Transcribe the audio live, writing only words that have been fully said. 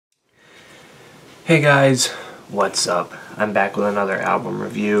Hey guys, what's up? I'm back with another album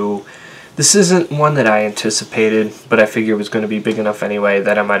review. This isn't one that I anticipated, but I figured it was going to be big enough anyway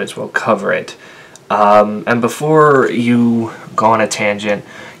that I might as well cover it. And before you go on a tangent,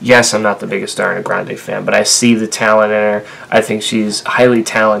 yes, I'm not the biggest Ariana Grande fan, but I see the talent in her. I think she's highly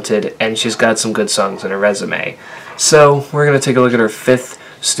talented, and she's got some good songs in her resume. So we're going to take a look at her 5th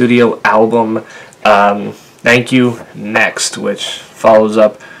studio album, Thank You Next, which follows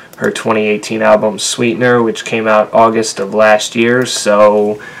up her 2018 album Sweetener, which came out August of last year,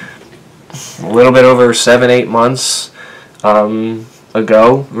 so a little bit over 7-8 months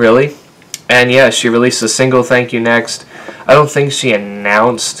ago, really. And yeah, she released a single, Thank You Next. I don't think she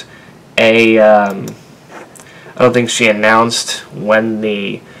announced when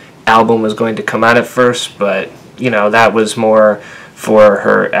the album was going to come out at first, but you know, that was more for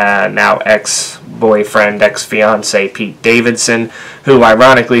her now ex-boyfriend, ex-fiance Pete Davidson, who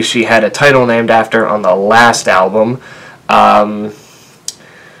ironically she had a title named after on the last album.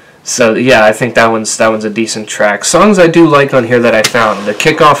 So yeah, I think that one's a decent track. Songs I do like on here that I found. The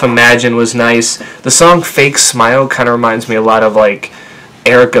kickoff Imagine was nice. The song Fake Smile kind of reminds me a lot of like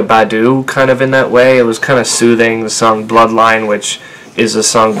Erykah Badu, kind of in that way. It was kind of soothing. The song Bloodline, which is the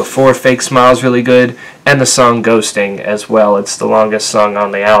song before Fake Smile, is really good. And the song Ghosting as well. It's the longest song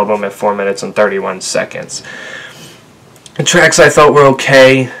on the album at 4 minutes and 31 seconds. The tracks I thought were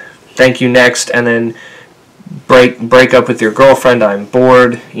okay. Thank You Next, and then break up with your girlfriend, I'm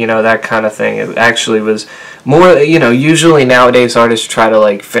bored, you know, that kind of thing. It actually was more, you know, usually nowadays artists try to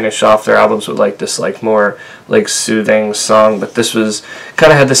like finish off their albums with like this like more like soothing song, but this was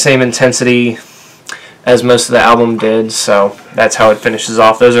kind of had the same intensity as most of the album did, so that's how it finishes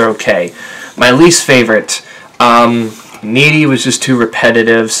off. Those are okay. My least favorite, Needy was just too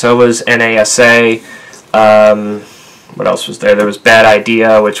repetitive, so was NASA. What else was there? There was Bad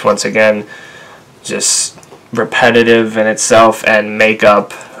Idea, which once again, just repetitive in itself, and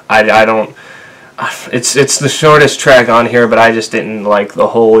Makeup. I don't. It's the shortest track on here, but I just didn't like the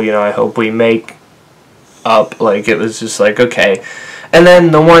whole, you know, I hope we make up. Like, it was just like, okay. And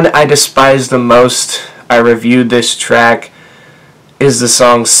then the one I despise the most, I reviewed this track, is the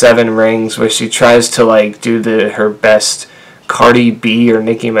song Seven Rings, where she tries to like do her best Cardi B or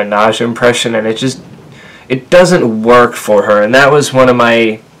Nicki Minaj impression, and it doesn't work for her. And that was one of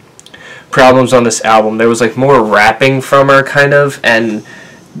my problems on this album. There was like more rapping from her, kind of, and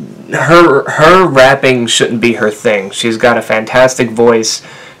her rapping shouldn't be her thing. She's got a fantastic voice.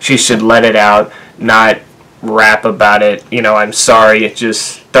 She should let it out, not rap about it. You know, I'm sorry, it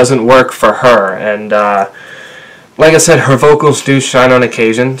just doesn't work for her. And like I said, her vocals do shine on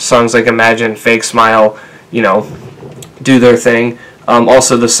occasion. Songs like Imagine, Fake Smile, you know, do their thing.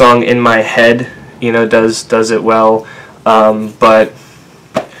 Also the song In My Head, you know, does it well. But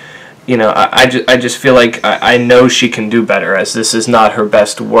you know, I just feel like I know she can do better, as this is not her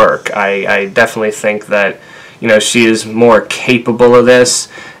best work. I definitely think that, you know, she is more capable of this,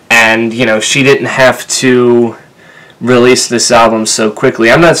 and, you know, she didn't have to release this album so quickly.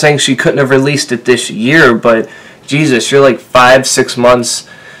 I'm not saying she couldn't have released it this year, but Jesus, you're like 5-6 months,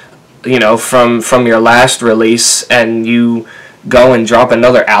 you know, from your last release, and you go and drop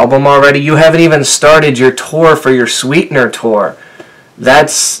another album already. You haven't even started your tour for your Sweetener tour.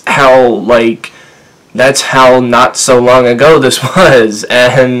 That's how not so long ago this was,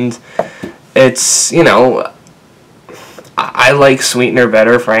 and it's, you know, I like Sweetener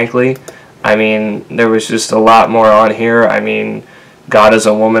better, frankly. I mean, there was just a lot more on here. I mean, God Is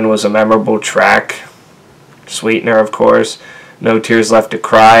a Woman was a memorable track. Sweetener, of course. No Tears Left to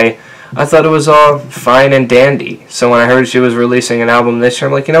Cry. I thought it was all fine and dandy. So when I heard she was releasing an album this year,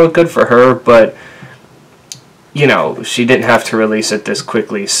 I'm like, you know what, good for her, but you know, she didn't have to release it this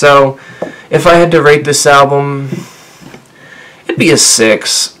quickly. So, if I had to rate this album, it'd be a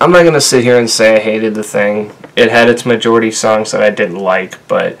 6. I'm not going to sit here and say I hated the thing. It had its majority songs that I didn't like,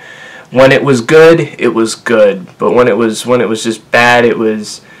 but when it was good, it was good. But when it was just bad, it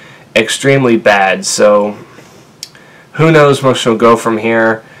was extremely bad. So, who knows where she'll go from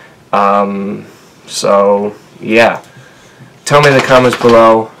here. So, yeah. Tell me in the comments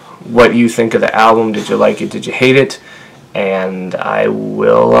below what you think of the album. Did you like it? Did you hate it? And I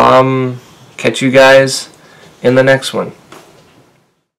will catch you guys in the next one.